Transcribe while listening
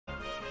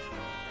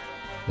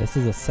This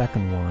is the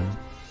second one.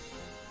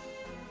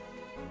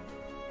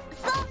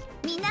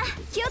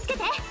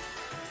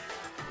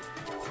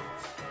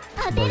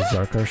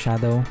 Berserker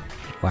Shadow?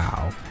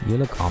 Wow, you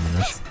look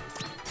ominous.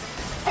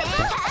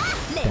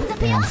 That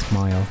damn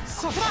smile.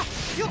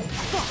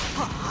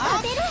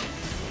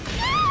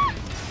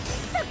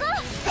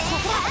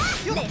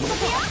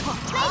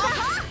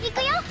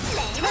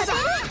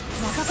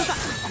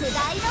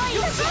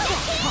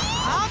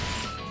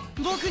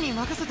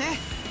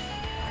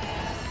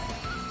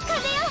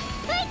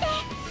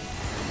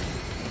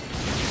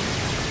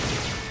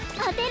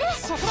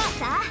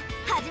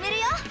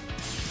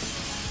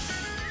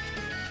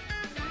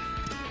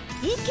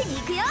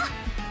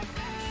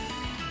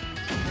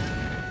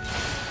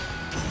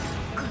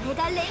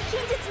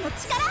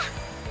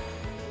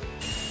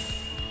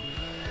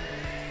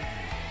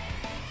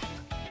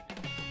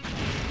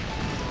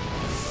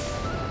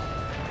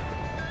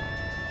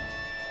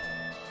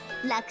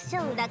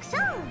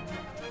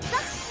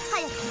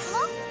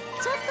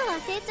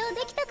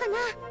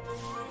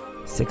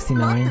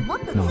 $69?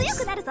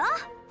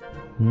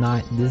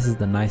 Nice. This is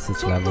the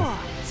nicest level.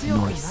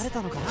 Nice.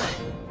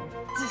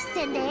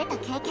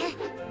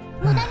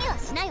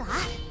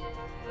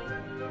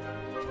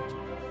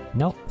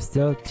 Nope,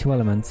 still 2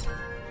 elements.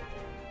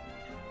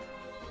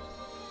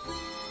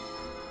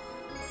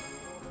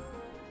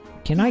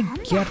 Can I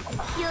get the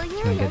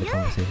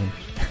conversation?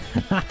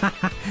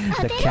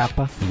 The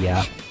Kappa?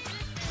 Yeah.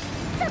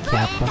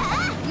 Kappa.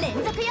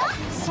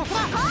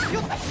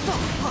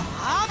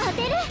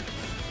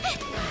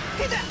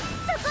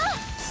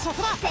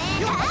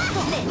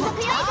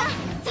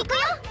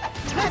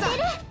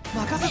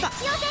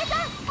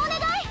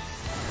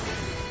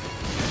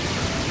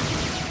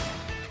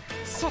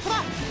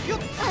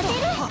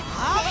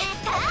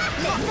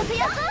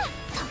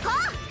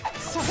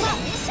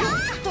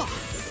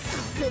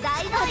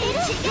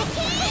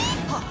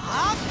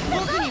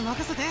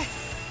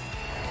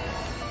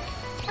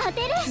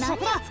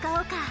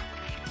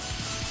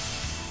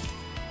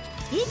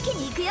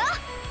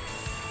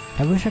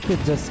 I wish I could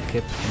just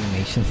skip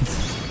animations.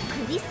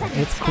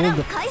 It's cool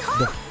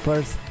the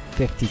first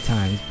 50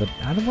 times, but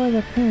otherwise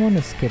I kind of want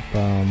to skip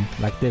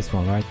like this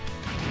one, right?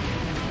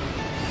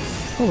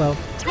 Oh well.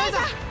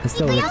 It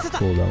still looks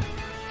cool though.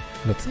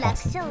 Looks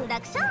awesome.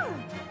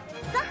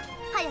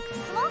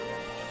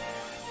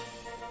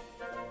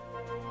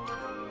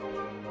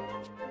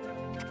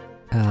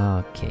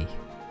 Okay,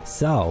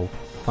 so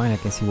fine, I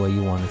can see what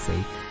you want to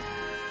say.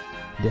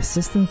 The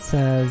assistant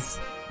says,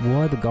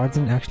 what, the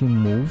guardian actually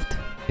moved?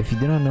 If you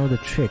did not know the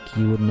trick,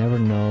 you would never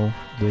know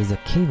there is a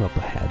cave up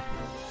ahead.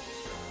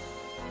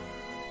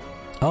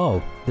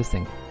 Oh, this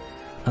thing.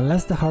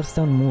 Unless the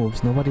Hearthstone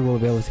moves, nobody will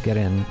be able to get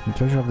in. The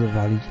treasure of the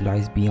valley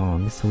lies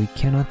beyond, so we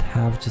cannot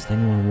have just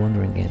anyone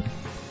wandering in.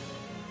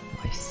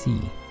 I see.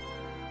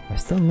 I'm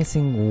still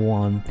missing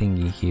one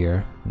thingy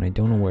here, and I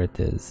don't know where it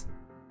is.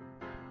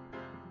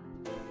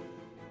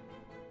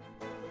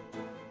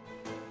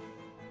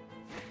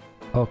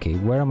 Okay,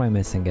 where am I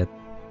missing it?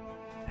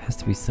 It has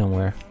to be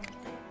somewhere.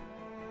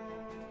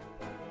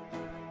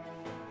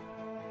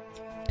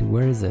 Dude,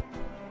 where is it?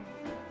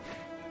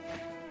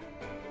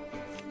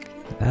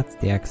 That's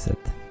the exit.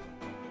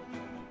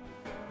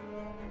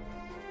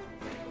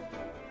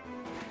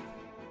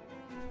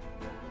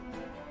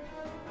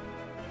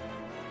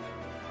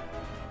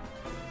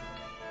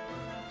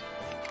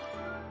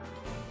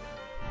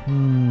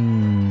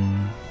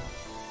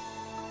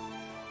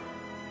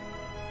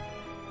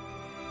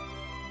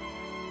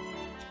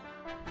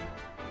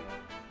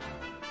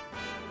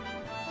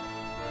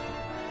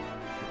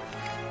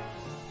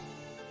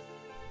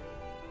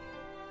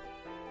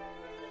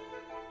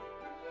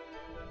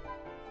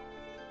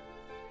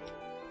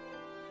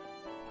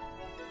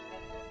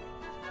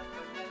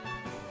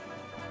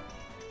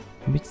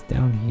 Maybe it's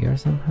down here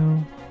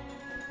somehow.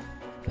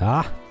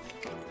 Ah!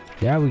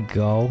 There we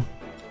go.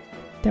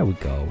 There we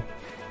go.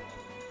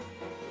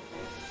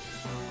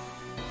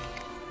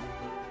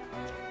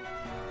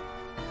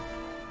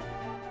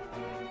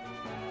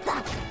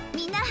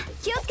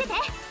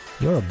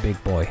 You're a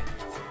big boy.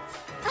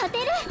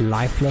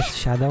 Lifeless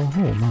shadow?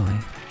 Oh my.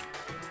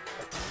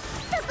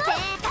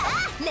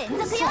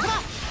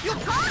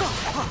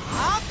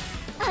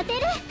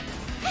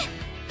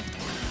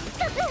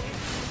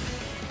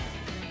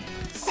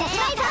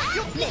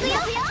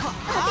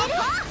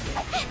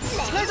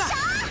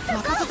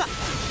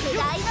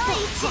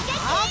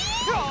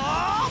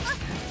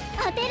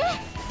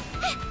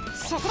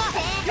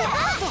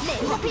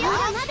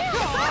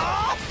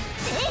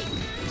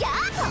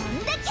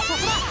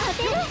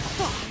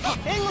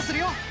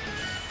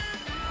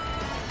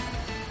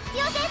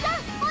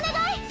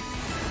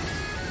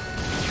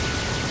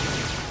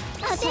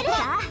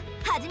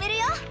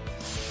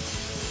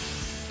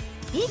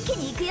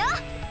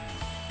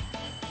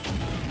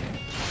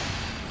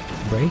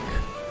 Break?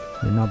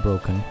 You're not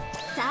broken.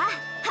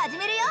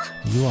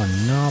 You are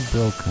not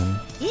broken.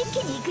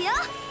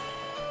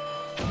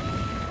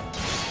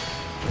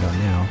 Not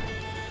now.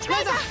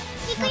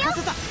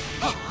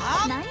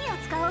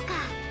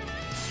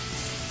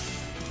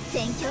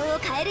 There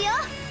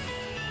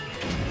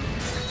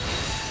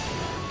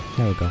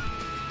we go.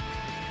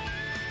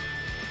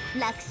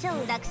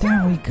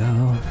 There we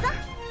go.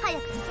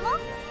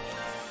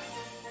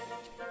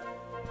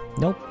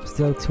 Nope,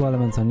 still 2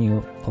 elements on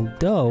you.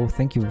 Although,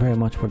 thank you very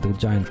much for the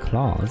giant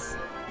claws.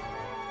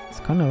 It's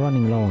kind of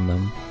running low on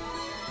them.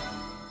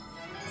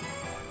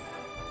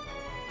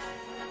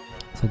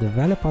 So the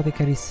Valley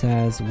Apothecary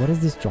says, what is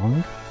this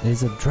drawing? It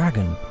is a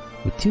dragon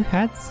with 2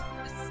 heads.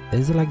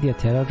 Is it like the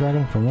Atelier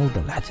dragon from all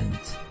the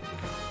legends?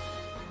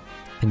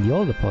 And the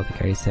old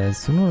Apothecary says,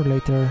 sooner or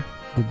later,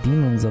 the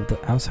demons of the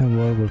outside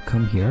world will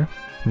come here.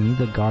 We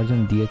need a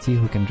guardian deity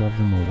who can drive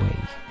them away.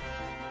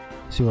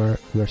 So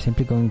we are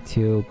simply going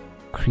to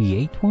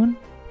create one?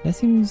 That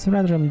seems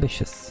rather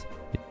ambitious.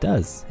 It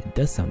does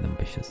sound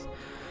ambitious.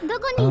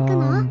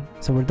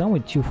 So we're done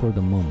with you for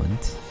the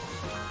moment.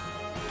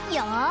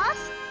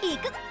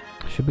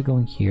 Should be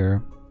going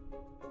here.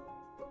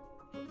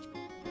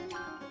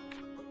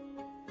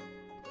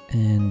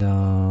 And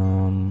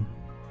I'm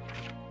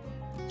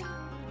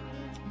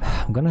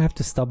gonna have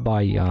to stop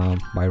by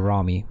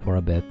Rami for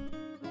a bit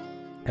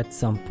at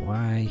some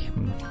point.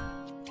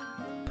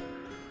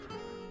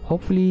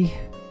 Hopefully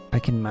I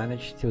can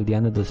manage till the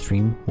end of the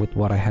stream with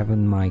what I have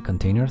in my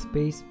container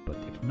space, but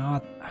if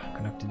not, I'm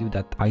gonna have to do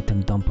that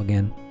item dump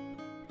again.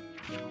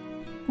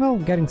 Well,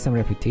 getting some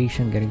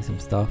reputation, getting some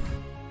stuff.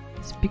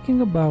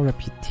 Speaking about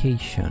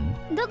reputation,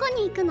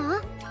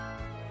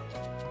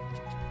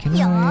 can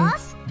I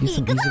do some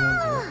easy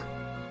ones?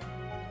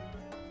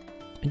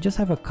 I just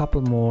have a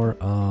couple more.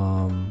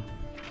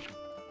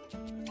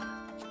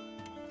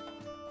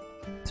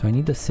 So I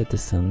need the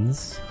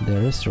citizens, the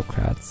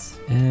aristocrats,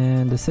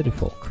 and the city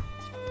folk.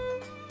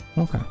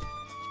 Okay.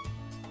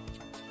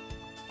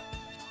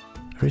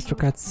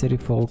 Aristocrats, city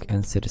folk,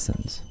 and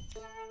citizens.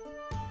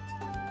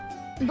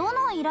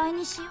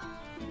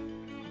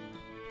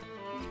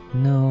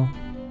 No.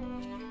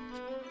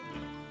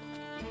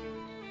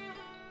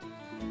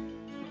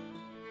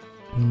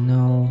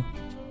 No.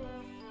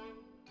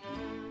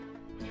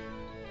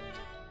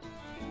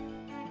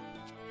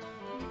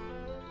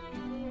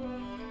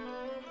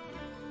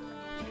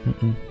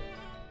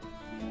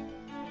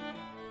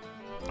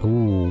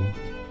 Ooh.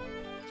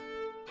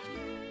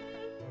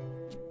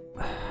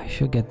 I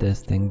should get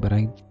this thing, but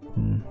I...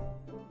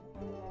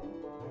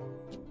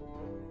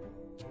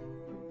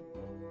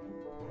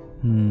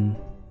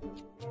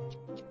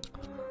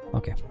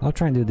 Okay, I'll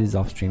try and do this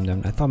off stream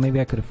then. I thought maybe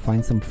I could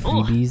find some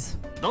freebies.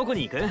 No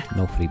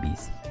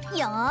freebies.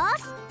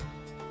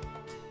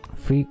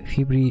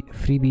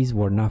 Freebies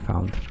were not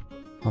found.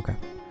 Okay.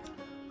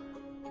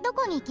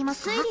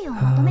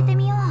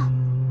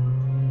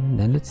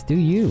 Then let's do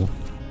you.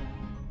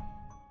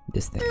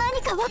 This thing.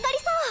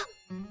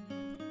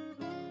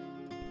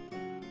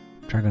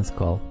 Dragon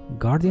Skull.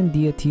 Guardian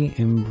deity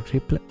and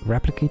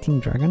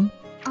replicating dragon?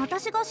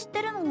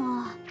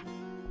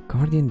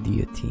 Guardian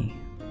deity.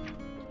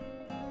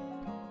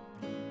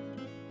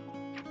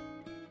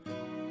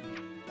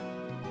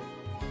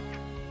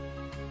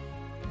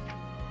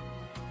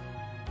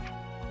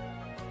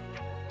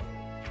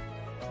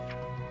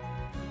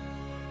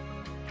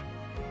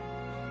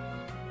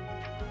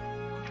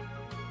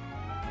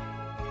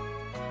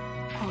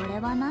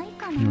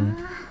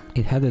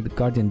 It had a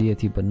guardian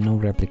deity but no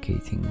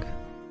replicating.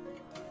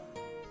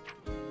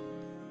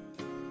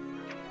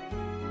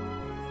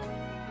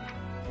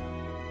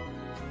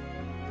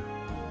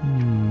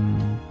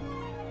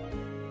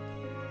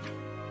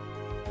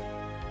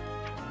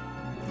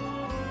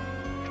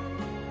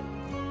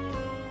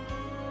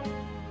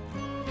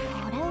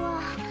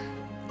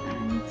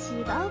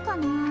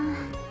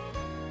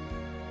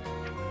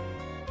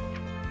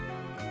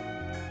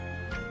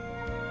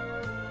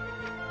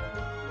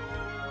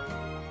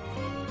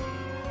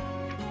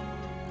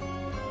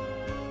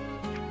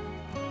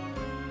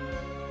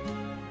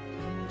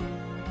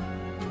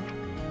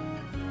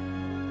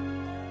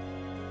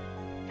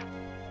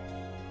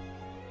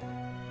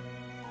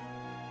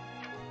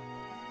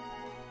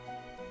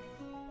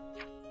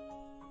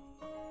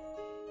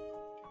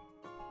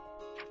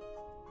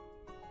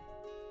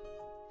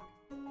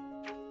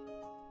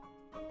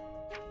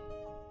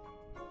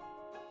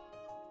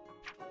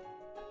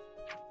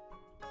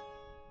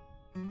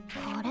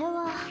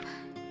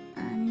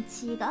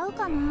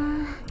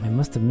 I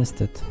must have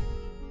missed it.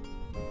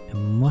 I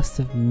must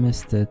have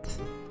missed it.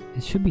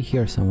 It should be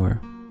here somewhere.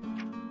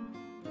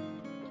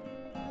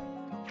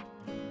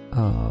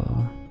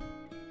 Oh,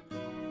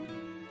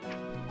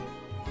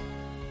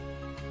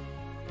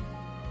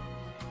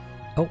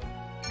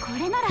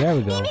 there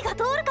we go. It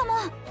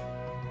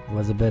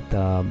was a bit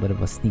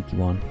of a sneaky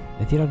one.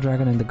 Atelier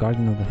dragon and the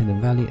guardian of the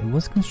hidden valley. It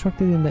was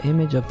constructed in the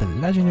image of the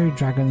legendary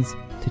dragons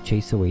to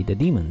chase away the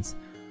demons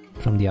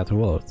from the outer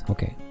world.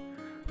 Okay.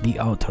 The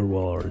Outer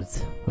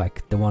Worlds,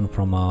 like the one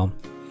from I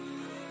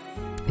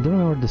don't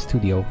remember the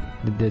studio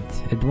that did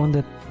the one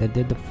that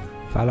did the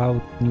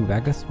Fallout New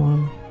Vegas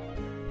one.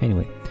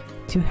 Anyway,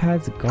 2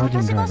 heads,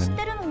 guardian dragon.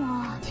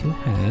 2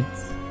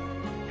 heads,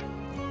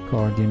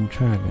 guardian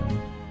dragon.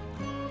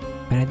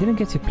 And I didn't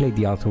get to play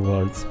the Outer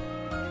Worlds.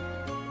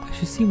 I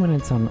should see when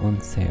it's on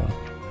sale.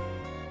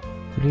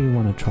 I really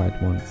want to try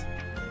it once.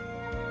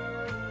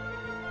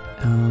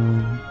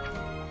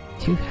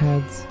 2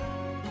 heads,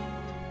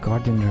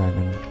 Guardian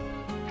Dragon.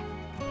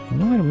 I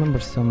know I remember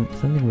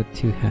something with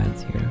 2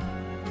 heads here.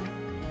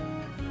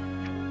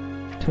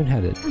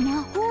 Twin-headed. So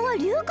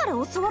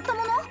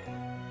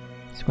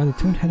got the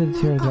twin-headed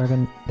Zero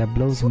Dragon that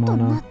blows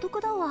mana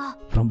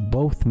from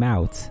both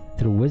mouths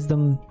through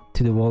wisdom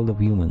to the world of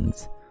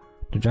humans.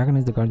 The dragon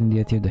is the guardian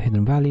deity of the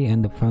Hidden Valley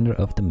and the founder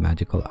of the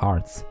magical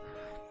arts.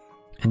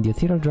 And the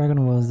Ethereal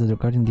Dragon was the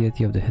guardian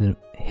deity of the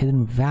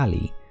Hidden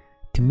Valley.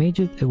 To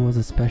mages, it was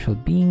a special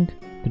being.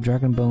 The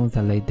dragon bones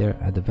that lay there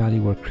at the valley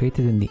were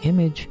created in the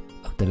image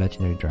of the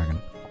legendary dragon.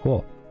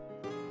 Cool.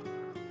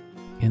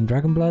 And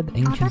Dragon Blood,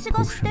 ancient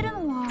potion.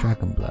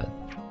 Dragon Blood.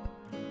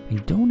 I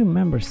don't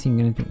remember seeing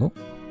anything. Oh.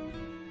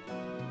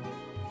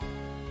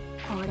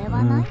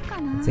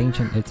 It's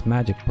ancient, it's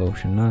magic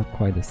potion, not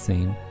quite the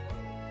same.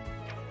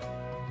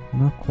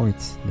 Not quite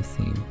the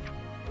same.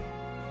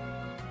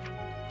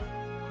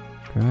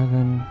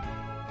 Dragon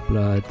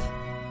Blood,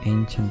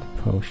 ancient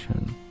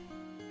potion.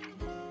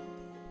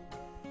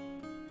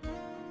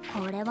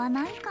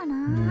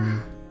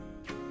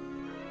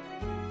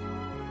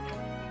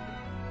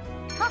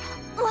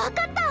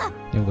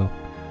 There we go.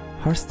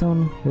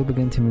 Hearthstone will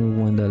begin to move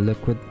when the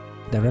liquid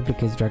that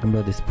replicates Dragon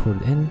Blood is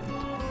poured in.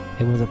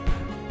 It was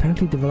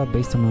apparently developed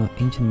based on an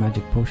ancient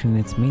magic potion, and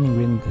its main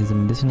ingredient is a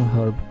medicinal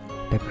herb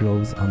that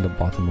grows on the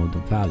bottom of the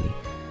valley.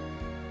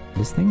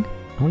 Listening?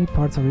 Only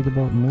parts are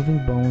readable.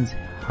 Moving bones,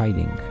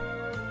 hiding.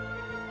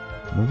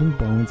 Moving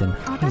bones and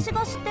hiding.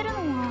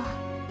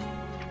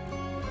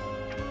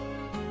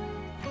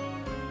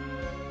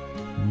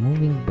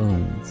 Moving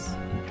bones.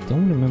 I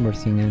don't remember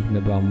seeing anything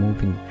about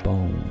moving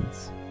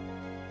bones.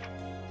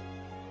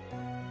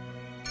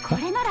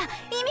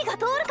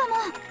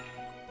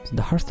 So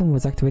the Hearthstone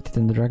was activated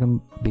and the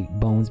dragon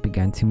bones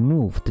began to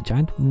move. The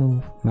giant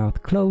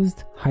mouth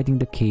closed, hiding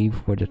the cave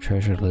where the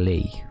treasure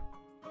lay.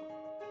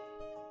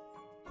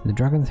 The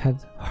dragon's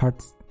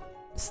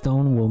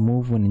Hearthstone will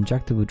move when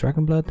injected with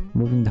dragon blood.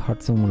 Moving the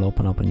Hearthstone will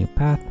open up a new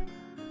path.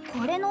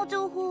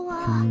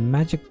 And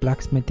magic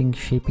blacksmithing,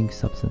 shaping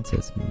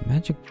substances.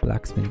 Magic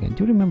blacksmithing. I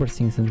do remember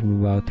seeing something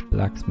about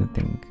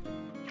blacksmithing.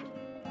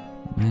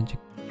 Magic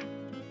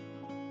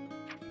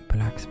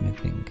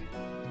blacksmithing.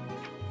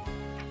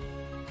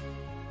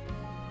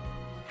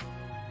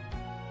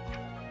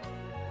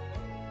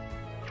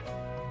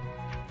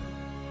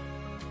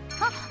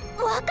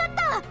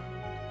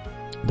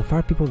 The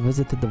fire people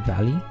visited the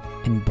valley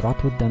and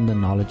brought with them the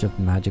knowledge of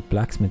magic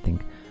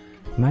blacksmithing.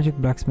 Magic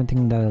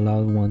blacksmithing that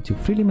allowed one to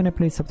freely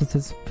manipulate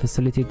substances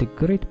facilitated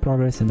great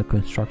progress in the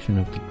construction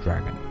of the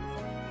dragon.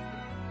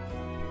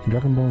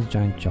 Dragon Bones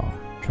Giant Jaw.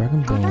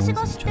 Dragon Bones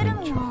and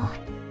Giant Jaw.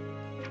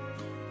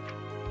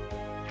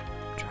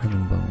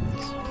 Dragon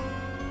Bones.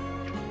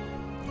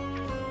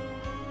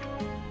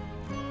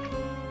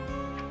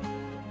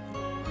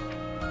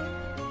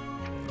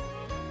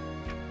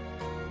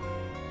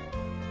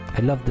 I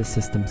love this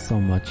system so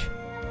much.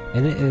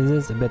 It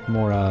is a bit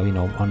more, you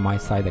know, on my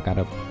side.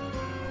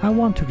 I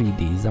want to read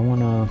these. I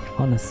wanna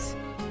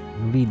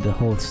read the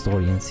whole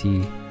story and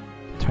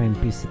try and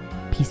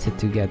piece it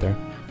together.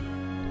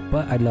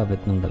 But I love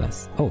it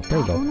nonetheless. Oh, there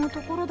we go.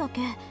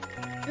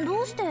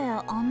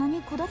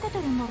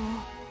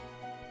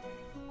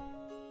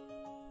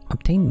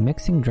 Obtain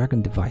mixing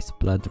dragon device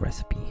blood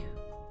recipe.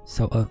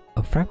 So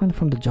a fragment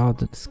from the jaw of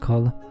the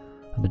skull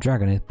of the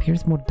dragon, it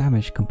appears more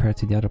damaged compared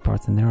to the other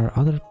parts, and there are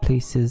other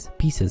pieces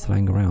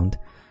lying around.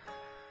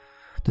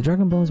 The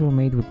dragon bones were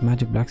made with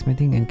magic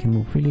blacksmithing and can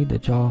move freely. The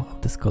jaw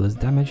of the skull is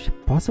damaged,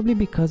 possibly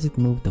because it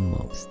moved the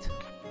most.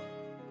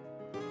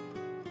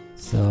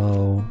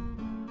 So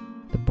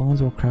the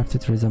bones were crafted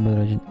to resemble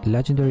a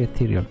legendary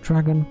ethereal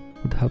dragon.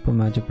 With the help of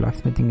magic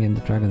blacksmithing and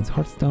the dragon's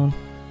hearthstone,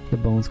 the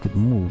bones could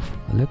move.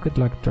 A liquid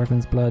like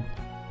dragon's blood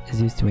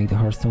is used to make the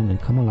hearthstone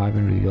and come alive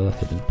and reveal a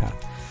hidden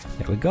path.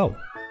 There we go.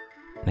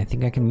 And I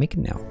think I can make it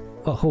now.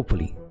 Oh,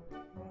 hopefully.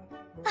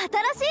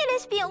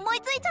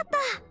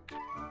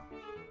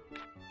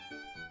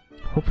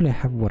 Hopefully I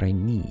have what I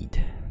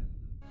need.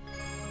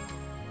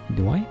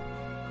 Do I?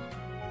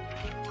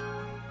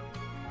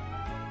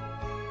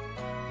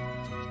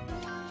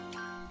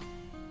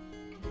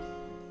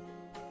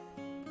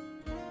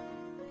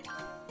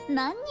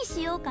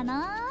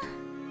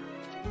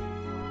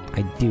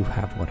 I do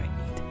have what I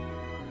need.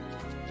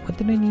 What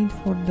did I need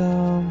for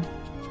the...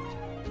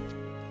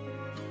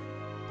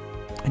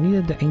 I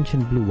needed the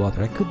ancient blue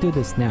water. I could do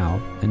this now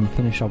and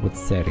finish up with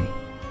Seri.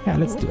 Yeah,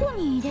 let's do it.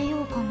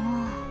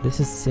 This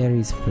is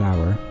Seri's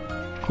flower.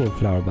 Cool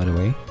flower, by the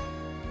way.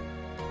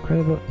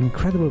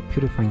 Incredible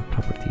purifying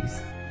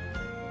properties.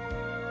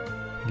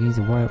 Gives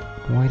a wide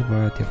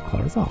variety of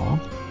colors. Aww,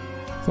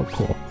 so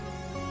cool.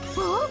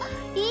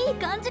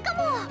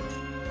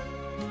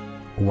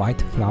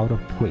 White flower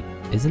of... Wait,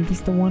 isn't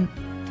this the one?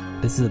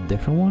 This is a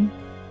different one?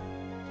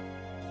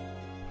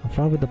 A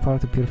flower with the power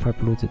to purify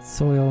polluted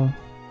soil.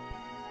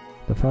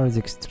 The flower is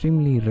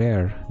extremely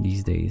rare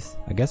these days.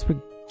 I guess we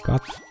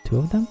got 2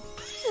 of them?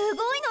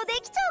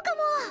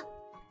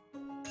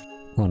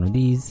 One of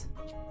these.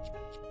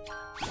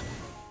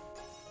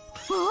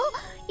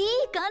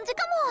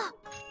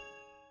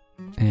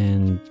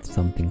 And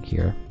something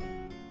here.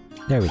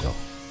 There we go.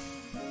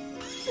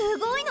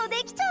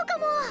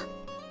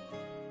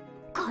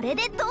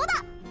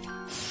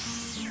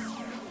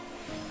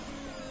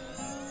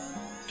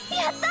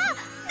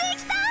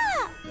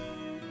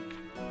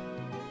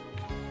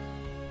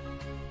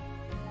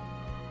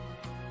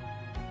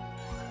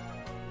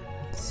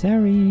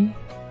 Sorry.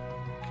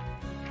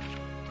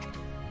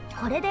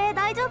 これで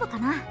大丈夫か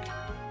な。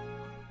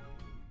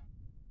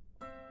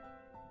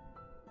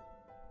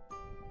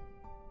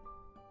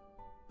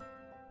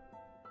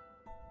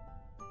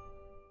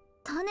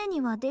種に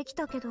はでき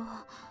たけど、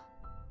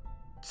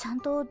ちゃん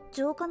と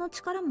浄化の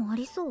力もあ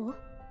りそう？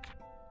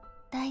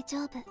大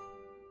丈夫。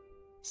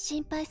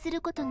心配する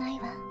ことない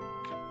わ。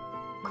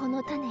こ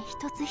の種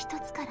一つ一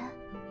つから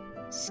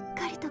しっ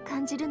かりと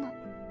感じるの。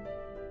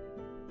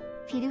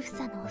フィルフ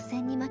サの汚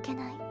染に負け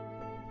ない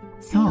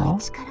強い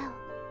力を。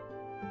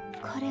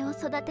これを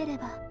育てれ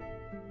ば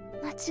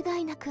間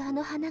違いなくあ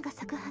の花が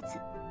咲くはず。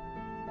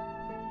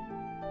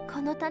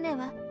この種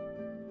は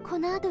コ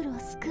ナードルを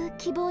救う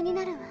希望に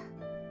なるわ。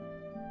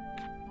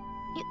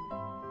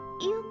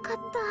よかっ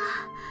た。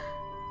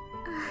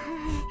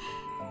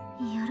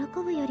喜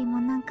ぶよりも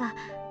なんか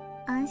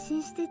安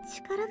心して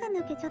力が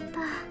抜けちゃった。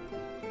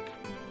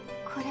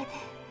これで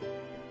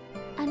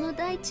あの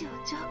大地を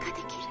浄化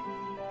できる。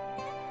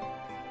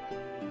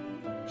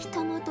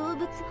人も動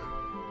物も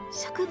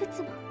植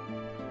物も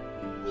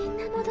みん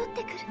な戻っ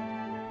てくる。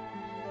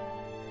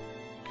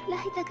ライ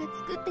ザが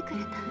作ってく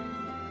れた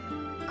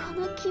こ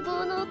の希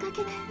望のおか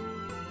げで。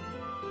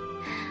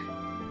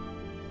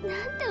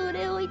なんてお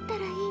礼を言ったら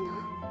いいの？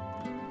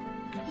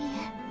いえ、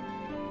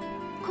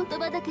言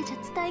葉だけじゃ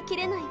伝えき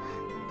れないわ。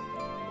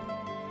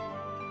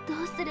ど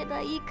うすれ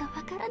ばいいか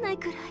わからない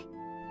くらい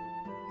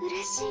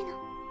嬉しいの。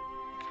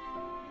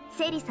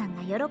セリさん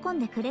が喜ん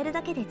でくれる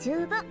だけで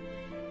十分。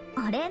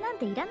お礼なん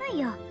ていらない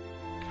よ。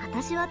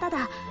私はた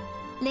だ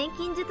錬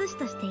金術師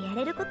としてや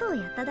れることを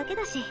やっただけ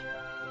だし。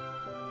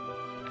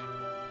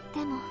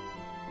でも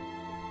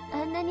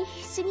あんなに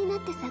必死になっ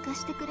て探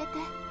してくれて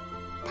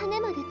種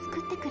まで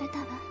作ってくれた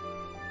わ。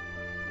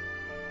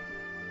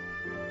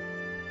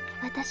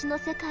私の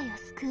世界を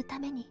救うた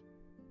めに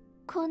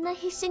こんな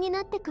必死に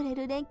なってくれ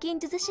る錬金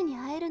術師に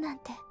会えるなん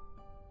て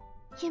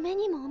夢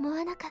にも思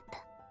わなかっ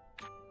た。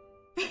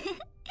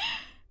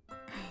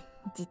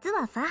実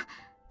はさ、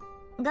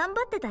頑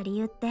張ってた理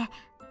由って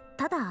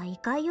ただ異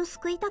界を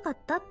救いたかっ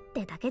たっ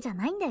てだけじゃ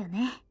ないんだよ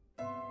ね。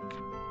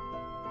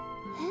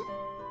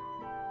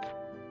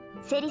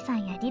セリさ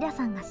んやリラ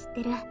さんが知っ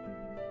てる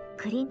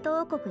クリント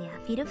王国や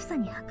フィルフサ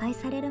に破壊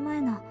される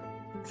前の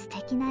素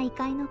敵な異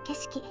界の景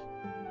色、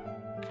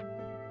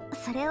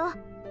それを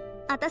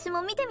私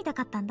も見てみた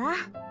かったんだ。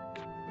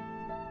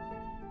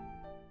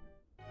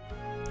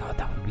Oh,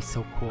 that would be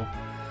so cool.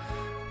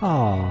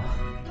 Oh,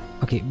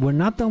 okay, we're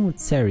not done with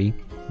Seri.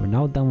 We're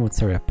now done with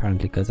Seri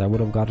apparently, because I would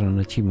have gotten an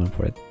achievement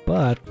for it.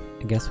 But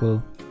I guess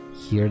we'll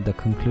hear the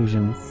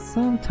conclusion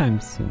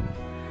sometime soon.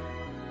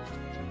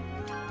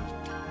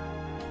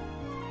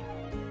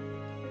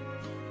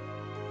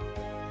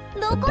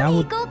 But that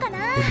would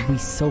be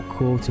so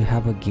cool to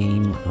have a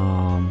game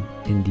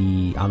in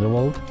the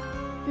underworld.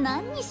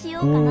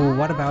 Oh,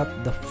 what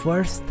about the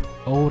first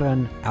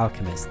Oran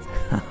alchemist?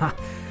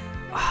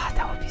 Ah,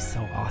 that would be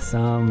so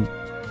awesome.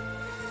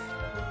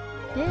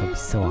 That would be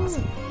so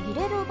awesome.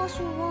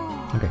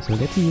 Okay, so we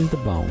get to use the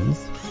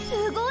bones.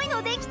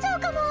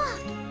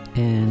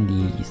 And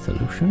the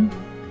solution.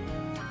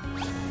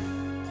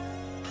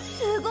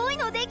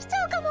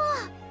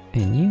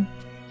 And you?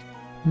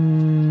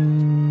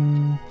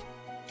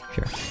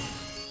 Sure.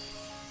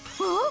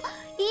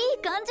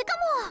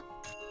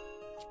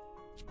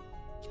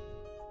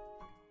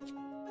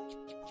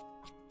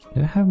 Do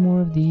I have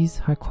more of these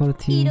high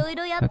quality?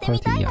 High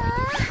quality, yeah, I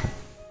do. Okay.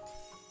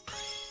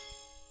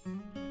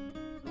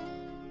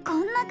 こ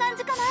んな感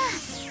じかな。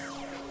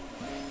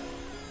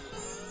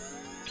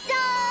じゃ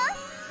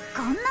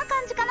ーん、こんな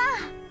感じかな。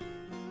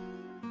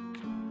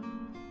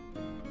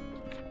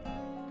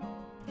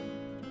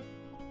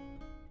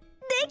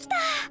できた。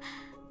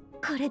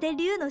これで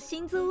竜の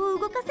心臓を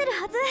動かせる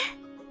はず。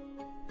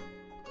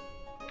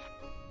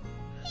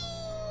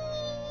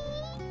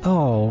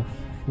Oh,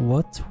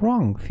 what's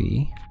wrong,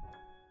 Fee?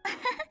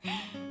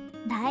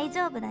 大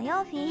丈夫だ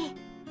よ、フィー。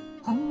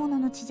本物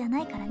の血じゃな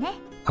いからね。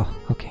Oh,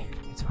 okay.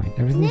 It's fine.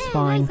 Everything's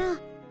fine.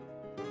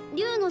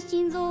 竜の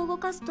心臓を動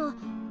かすと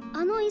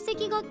あの遺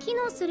跡が機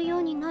能するよ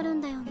うになる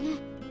んだよね。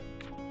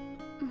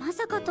ま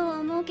さかとは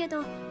思うけ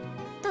ど、例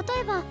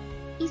えば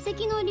遺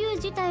跡の竜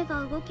自体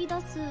が動き出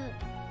す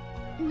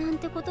なん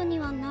てことに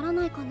はなら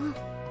ないかな。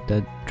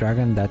 The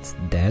dragon that's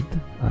dead?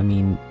 I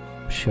mean,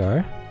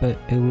 sure, but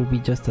it will be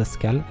just a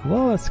skeleton.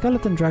 Well, a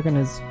skeleton dragon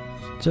is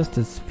just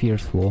as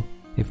fearful,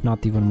 if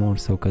not even more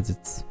so, because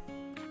it's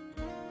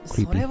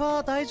creepy. それ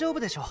は大丈夫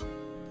でしょ。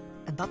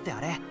だってあ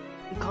れ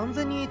完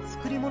全に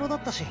作り物だっ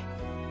たし。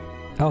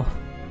 Oh,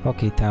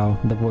 okay, Tao,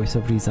 the voice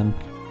of reason.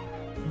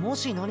 も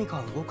し何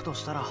か動くと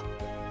したら、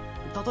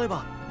例え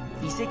ば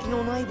遺跡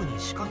の内部に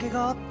仕掛け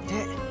があっ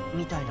て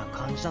みたいな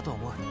感じだと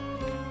思う。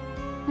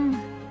うん、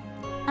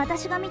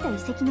私が見た遺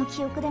跡の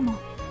記憶でも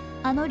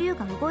あの竜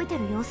が動いて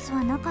る様子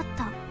はなかっ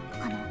た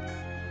かな。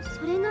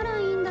それなら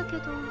いいんだけ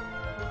ど。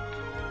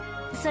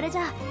それじ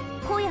ゃあ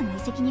荒野の遺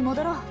跡に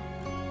戻ろう。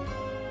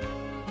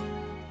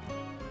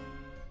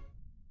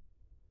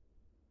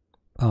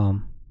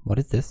What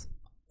is this?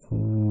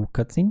 Ooh,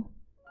 cutscene?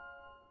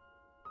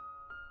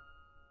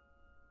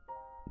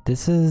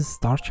 This is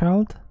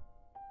Starchild?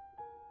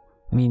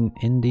 I mean,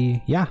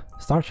 yeah,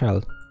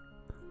 Starchild.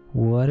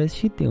 What is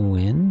she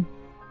doing?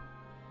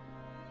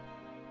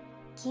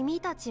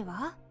 君たち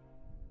は?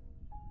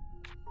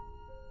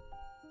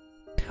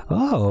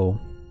 Oh.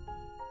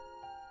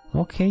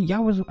 Okay, yeah,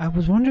 I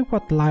was wondering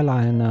what Lila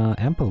and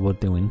Ample were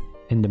doing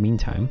in the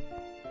meantime.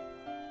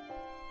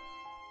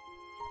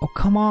 Oh,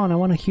 come on, I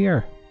want to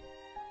hear.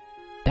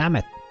 Damn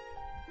it.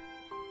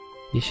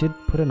 You should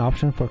put an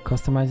option for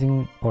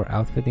customizing or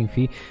outfitting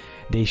Fee.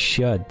 They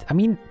should. I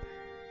mean,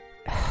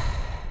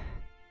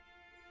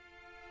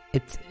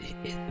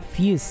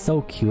 Fee is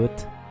so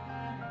cute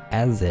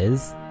as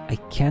is. I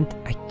can't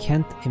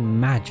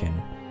imagine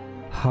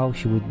how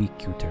she would be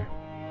cuter.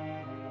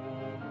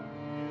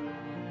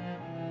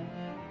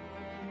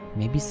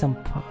 Maybe some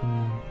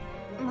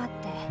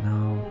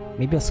no,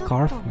 maybe a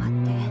scarf. I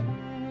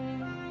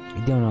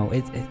don't know.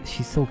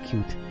 She's so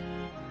cute.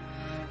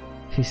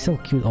 She's so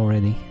cute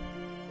already.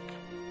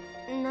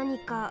 何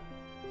か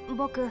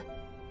僕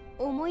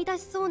思い出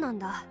しそうなん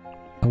だ。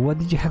 What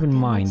did you have in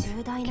mind,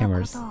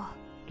 Cameras?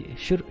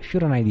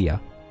 Shoot an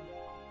idea.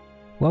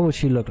 What would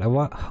she look like?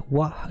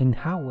 What in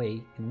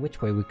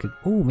which way we could?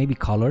 Oh, maybe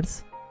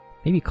colors.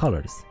 Maybe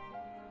colors.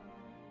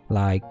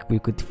 Like we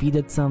could feed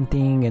it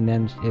something and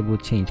then it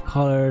would change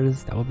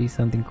colors. That would be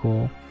something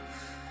cool.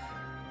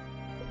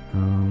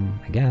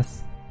 I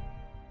guess.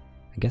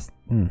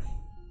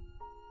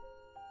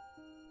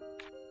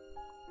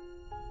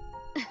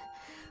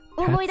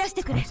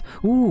 Hats?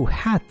 Ooh,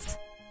 hats.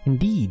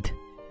 Indeed.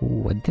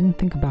 Ooh, I didn't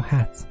think about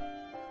hats.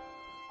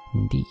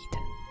 Indeed.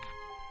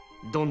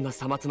 どんな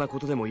さまつなこ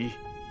とでもいい。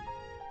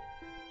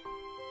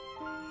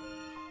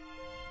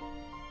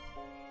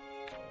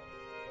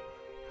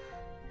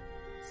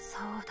そ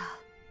うだ。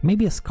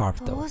 Maybe a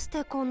scarf though. どうし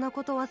てこんな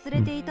こと忘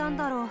れていたん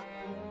だろう。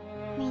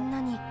みん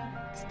なに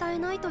伝え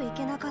ないとい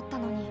けなかった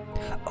のに。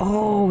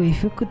 Oh,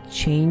 if you could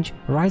change,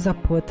 Ryza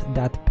put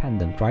that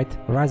pendant, right?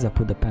 Ryza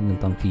put the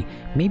pendant on Fee.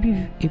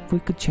 Maybe if we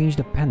could change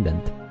the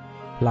pendant,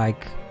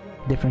 like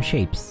different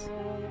shapes,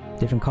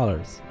 different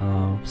colors,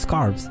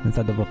 scarves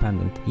instead of a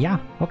pendant. Yeah,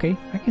 okay,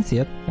 I can see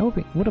it. That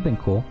would have been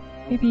cool.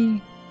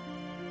 Maybe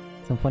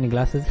some funny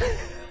glasses.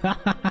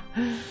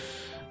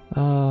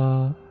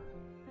 Oh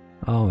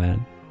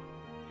man.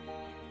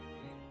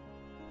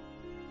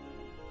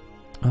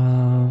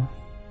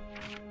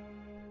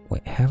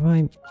 Wait, have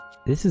I?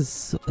 This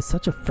is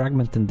such a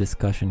fragmented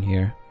discussion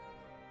here.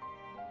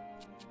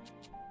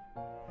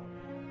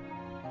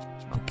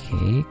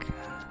 Okay,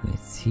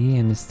 let's see,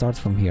 and it starts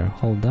from here.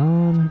 Hold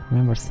on,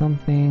 remember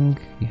something.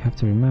 You have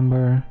to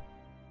remember.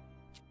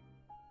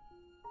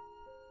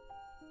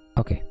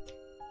 Okay.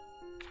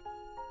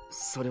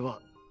 それは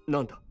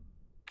なんだ。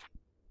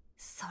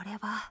それ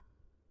は。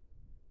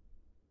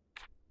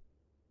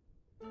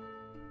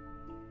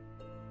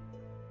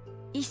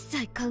一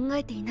切考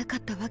えていなかっ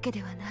たわけ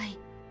ではない。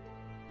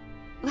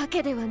わ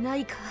けではな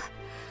いか。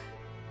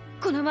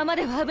このまま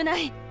では危な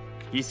い。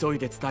急い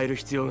で伝える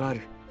必要があ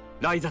る。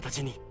ライザた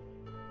ちに。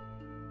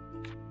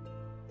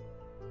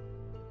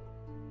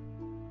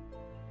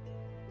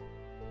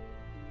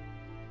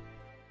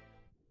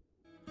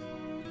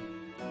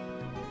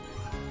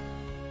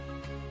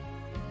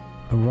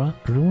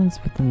Ruins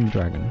within the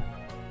dragon.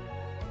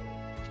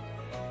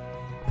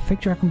 The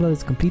fake dragon blood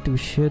is complete. This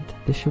should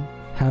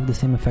have the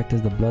same effect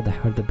as the blood I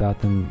heard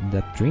about in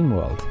that dream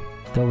world.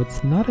 Though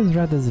it's not as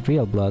red as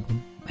real blood,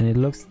 and it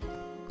looks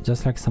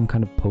just like some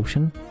kind of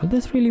potion. Will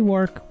this really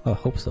work? I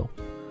hope so.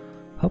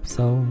 Hope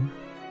so.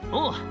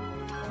 Oh,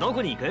 no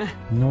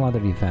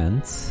other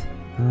events.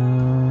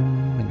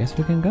 I guess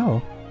we can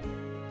go.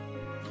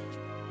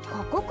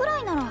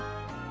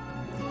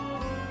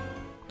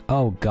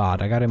 Oh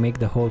god, I gotta make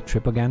the whole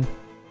trip again.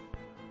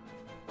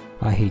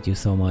 I hate you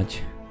so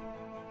much.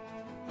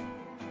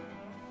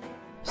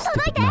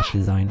 Stupid match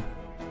design.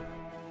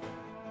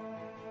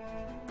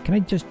 Can I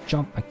just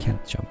jump? I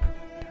can't jump.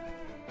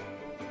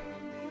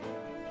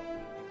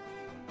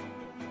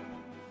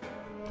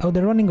 Oh,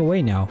 they're running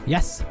away now.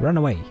 Yes, run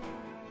away.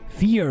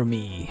 Fear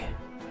me.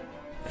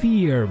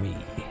 Fear me.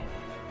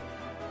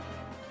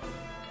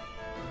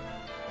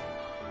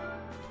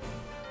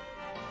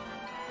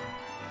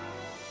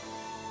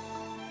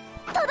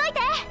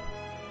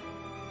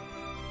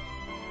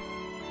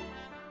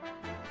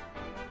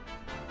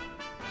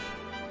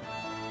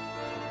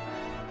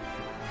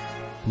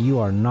 You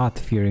are not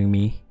fearing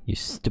me, you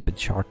stupid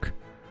shark.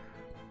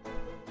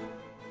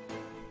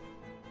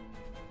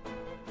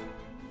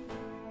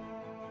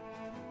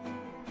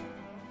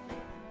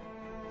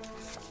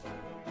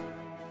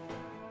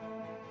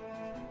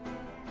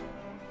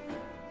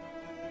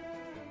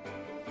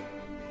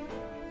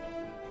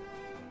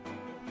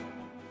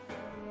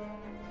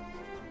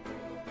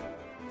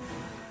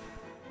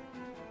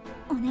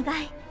 お願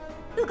い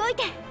動い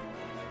て。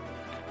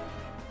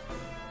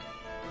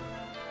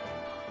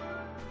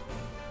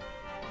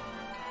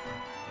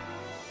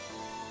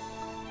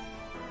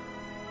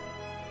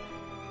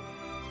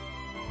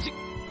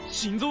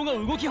心臓が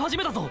動き始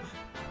めたぞ。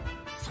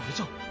それ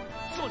じゃ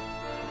つまり。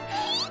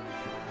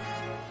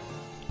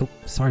 Oh,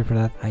 sorry for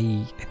that.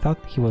 I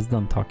thought he was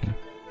done talking.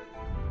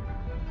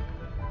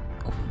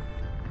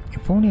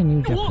 If only I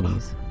knew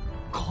Japanese.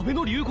 壁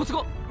の竜骨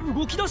が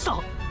動き出し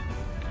た。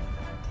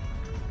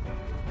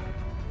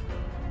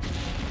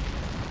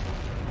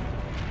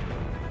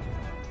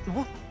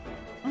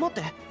待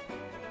って、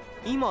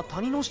今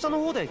谷の下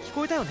の方で聞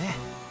こえたよね。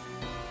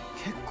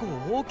結構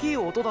大きい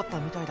音だった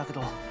みたいだけ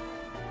ど。きっ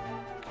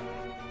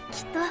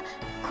と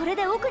これ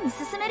で奥に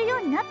進めるよ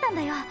うになったん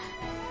だよ。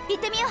行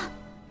ってみよ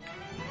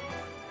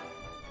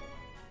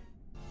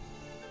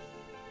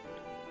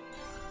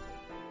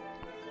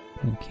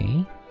う。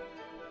Okay.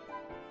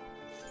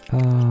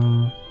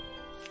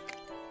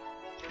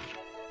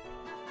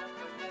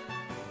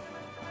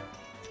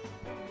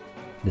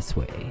 This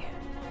way.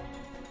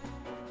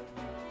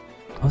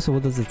 Also,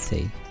 what does it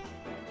say?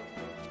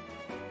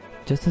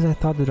 Just as I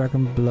thought the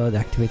dragon blood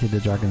activated the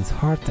dragon's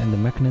heart and the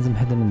mechanism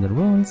hidden in the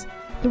ruins,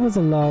 there was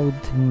a loud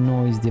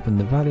noise deep in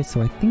the valley,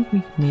 so I think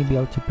we may be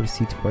able to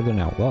proceed further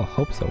now. Well,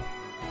 hope so.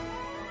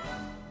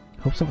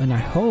 Hope so, and I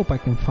hope I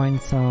can find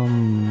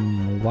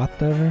some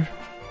water.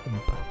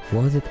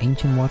 Was it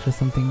ancient water or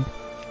something?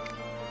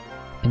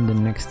 In the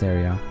next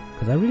area,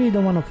 because I really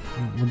don't want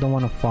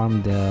to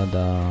farm the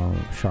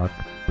shark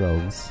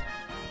bros.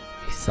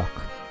 They suck.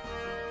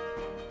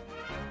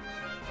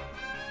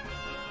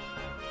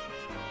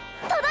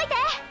 届いて。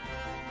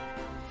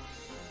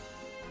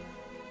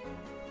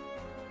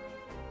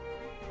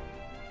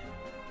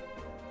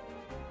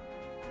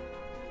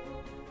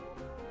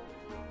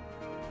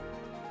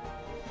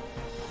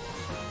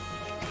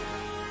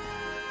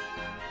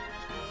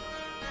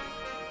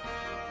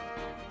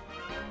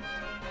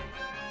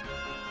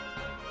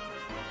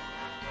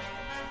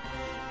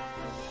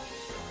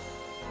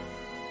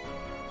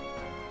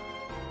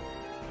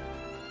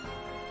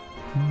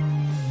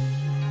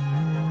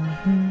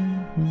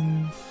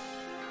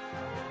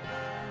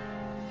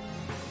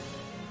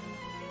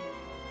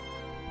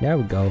There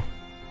we go.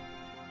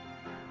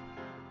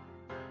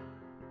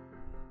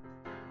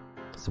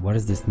 So what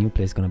is this new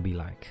place gonna be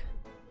like?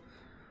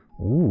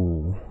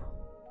 Ooh.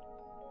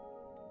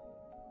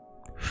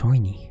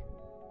 Shiny.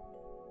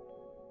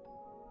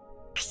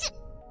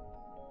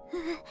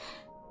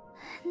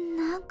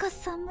 なんか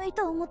寒い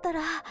と思った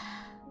ら、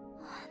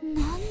な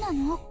ん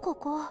なのこ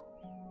こ。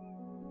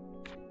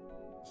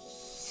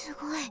す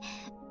ごい、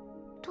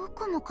ど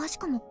こもかし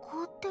こも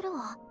凍ってる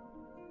わ。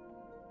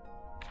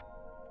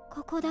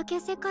ここだけ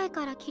世界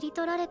から切り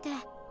取られて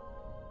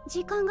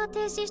時間が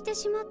停止して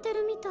しまって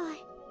るみたい。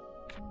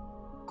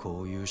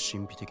こういう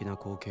神秘的な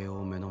光景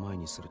を目の前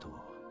にすると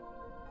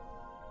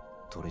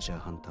トレジャー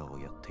ハンターを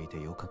やっていて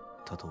よかっ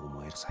たと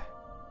思えるぜ。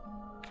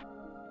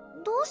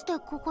どうして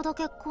ここだ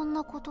けこん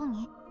なこと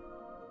に？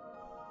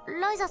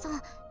ライザさ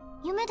ん、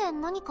夢で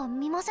何か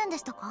見ませんで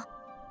したか？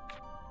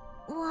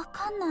わ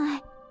かんな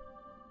い。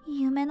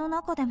夢の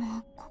中で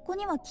もここ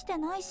には来て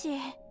ないし。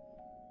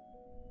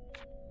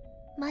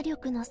魔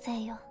力のせ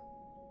いよ。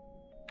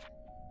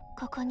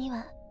ここに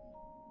は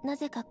な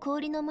ぜか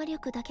氷の魔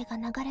力だけが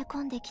流れ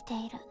込んできて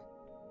いる。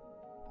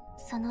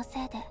その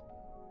せいで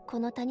こ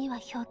の谷は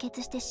氷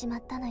結してしま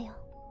ったのよ。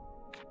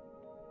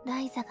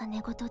ライザが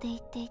寝言で言っ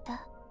てい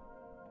た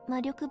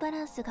魔力バ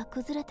ランスが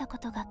崩れたこ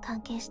とが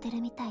関係して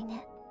るみたい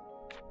ね。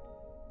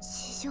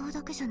地上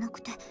だけじゃな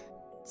くて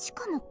地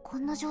下もこ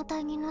んな状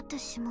態になって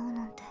しまう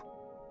なんて。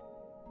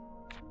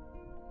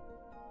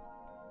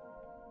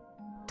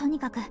とに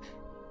かく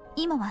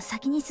今は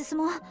先に進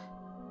もう。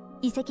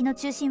遺跡の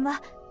中心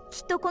は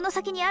きっとこの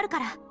先にあるか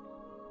ら。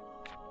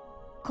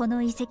こ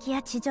の遺跡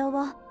や地上を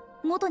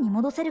元に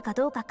戻せるか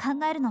どうか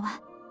考えるの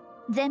は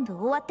全部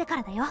終わってか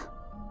らだよ。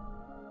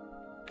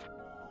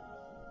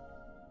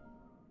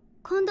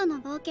今度の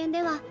冒険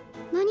では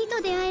何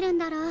と出会えるん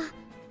だろう。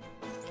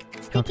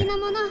素敵な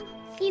もの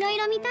いろい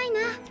ろ見たいな。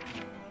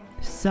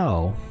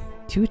 So,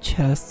 2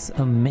 chests,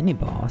 a mini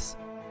boss,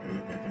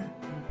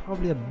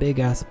 probably a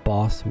big ass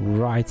boss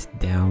right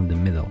down the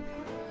middle.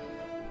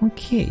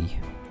 Okay,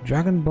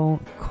 Dragon Bone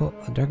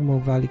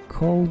Valley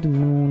Cold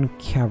Moon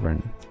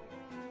Cavern.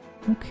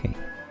 Okay.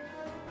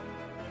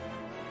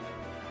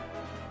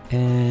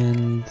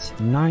 And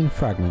 9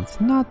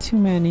 fragments. Not too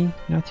many.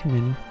 Not too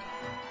many.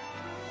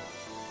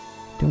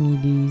 Don't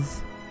need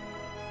these.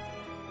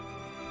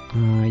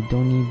 I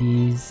don't need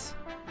these.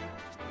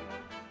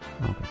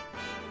 Okay.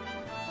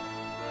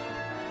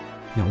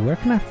 Now, where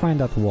can I find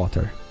that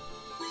water?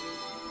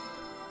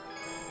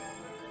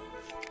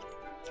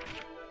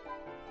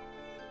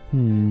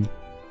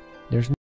 There's